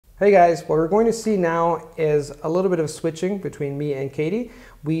Hey guys, what we're going to see now is a little bit of switching between me and Katie.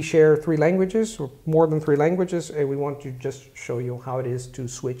 We share 3 languages, or more than 3 languages, and we want to just show you how it is to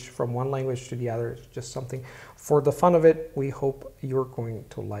switch from one language to the other. It's just something for the fun of it. We hope you're going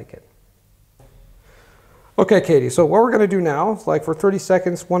to like it. Okay, Katie, so what we're going to do now, like for 30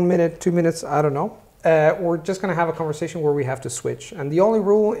 seconds, 1 minute, 2 minutes, I don't know, we're just going to have a conversation where we have to switch. And the only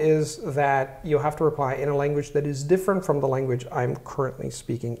rule is that you have to reply in a language that is different from the language I'm currently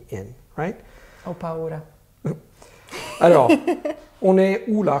speaking in, right? Ho paura. Alors, on est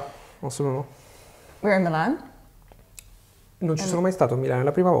où là, en ce moment? We're in Milan. Non ci sono mai stato a Milano, è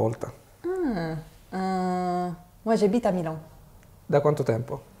la prima volta. Moi, j'habite à Milan. Da quanto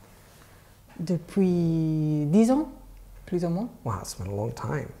tempo? Depuis 10 ans, plus ou moins. Wow, it's been a long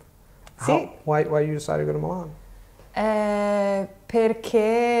time. Sì. Why you decided to go to Milan?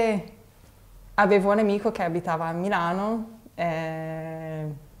 Perché avevo un amico che abitava a Milano. Et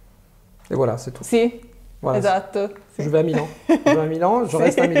voilà, c'est tout. Sì, Voilà. esatto. Sì. Je vais à Milan. Je vais à Milan, je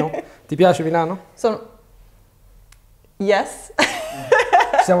reste à Milan. Ti piace Milano? Yes.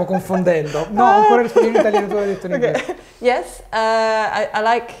 Ci stiamo confondendo. No, ancora rispondi in italiano, tu hai detto in inglese. Okay. Yes, I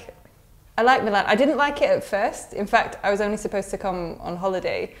like Milan. I didn't like it at first. In fact, I was only supposed to come on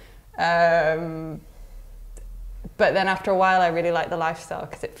holiday. But then after a while I really like the lifestyle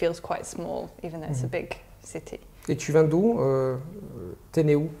because it feels quite small, even though it's a big city. Et tu viens d'où? T'es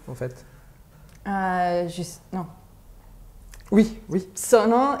né où, en fait? No. Oui, oui.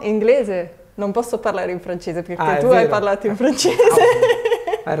 Sono inglese. Non posso parlare in francese perché Ah, tu è hai vero. parlato in francese.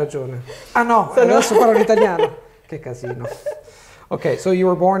 Hai ragione. Ah no, adesso parlo l'italiano. Che casino. Okay, so you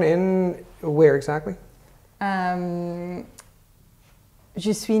were born in where exactly?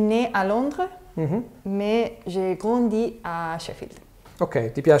 Je suis née à Londres, mais j'ai grandi à Sheffield.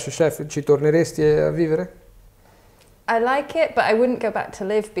 Ok, ti piace Sheffield? Ci torneresti a vivere? I like it, but I wouldn't go back to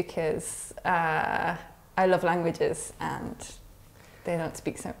live because I love languages and they don't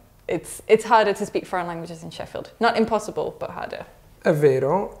speak so. It's harder to speak foreign languages in Sheffield. Not impossible, but harder. È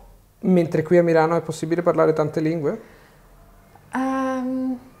vero, mentre qui a Milano è possibile parlare tante lingue?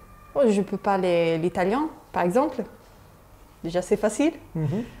 Je peux parler l'italien, par exemple. Déjà, c'est facile.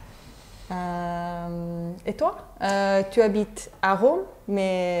 Et toi? Tu habites à Rome,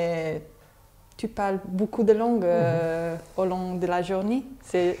 mais tu parles beaucoup de langues au long de la journée.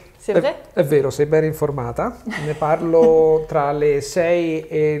 C'est vrai? È vero, sei ben informata. Ne parlo tra le 6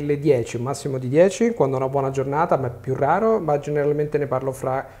 e le 10, un massimo di 10, quando ho una buona giornata, ma è più raro, ma generalmente ne parlo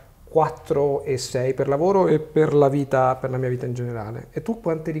fra 4 e 6 per lavoro e per la vita, per la mia vita in generale. E tu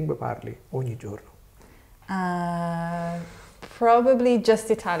quante lingue parli ogni giorno? Probably just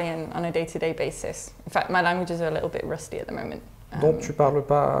Italian on a day-to-day basis. In fact, my languages are a little bit rusty at the moment. Donc tu parles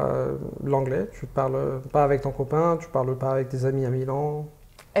pas l'anglais, tu parles pas avec ton copain, tu parles pas avec tes amis à Milan?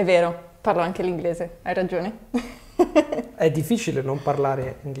 È vero, parlo anche l'inglese, hai ragione. È difficile non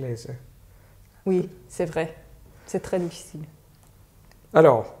parlare inglese. Oui, c'est vrai. C'est très difficile.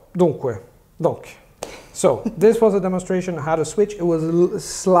 Alors, donc, so this was a demonstration on how to switch. It was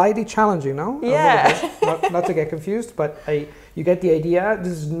slightly challenging, no? Yeah. Not to get confused, but you get the idea.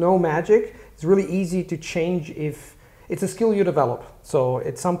 This is no magic. It's really easy to change if it's a skill you develop. So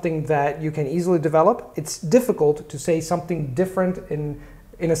it's something that you can easily develop. It's difficult to say something different in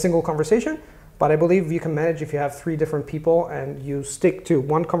a single conversation, but I believe you can manage if you have 3 different people and you stick to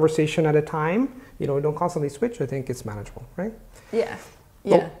one conversation at a time. You know, don't constantly switch. I think it's manageable, right? Yeah.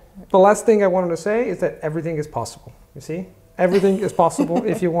 Yeah. The last thing I wanted to say is that everything is possible. You see? Everything is possible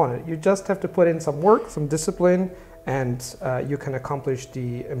if you want it. You just have to put in some work, some discipline, and you can accomplish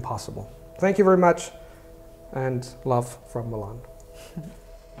the impossible. Thank you very much, and love from Milan.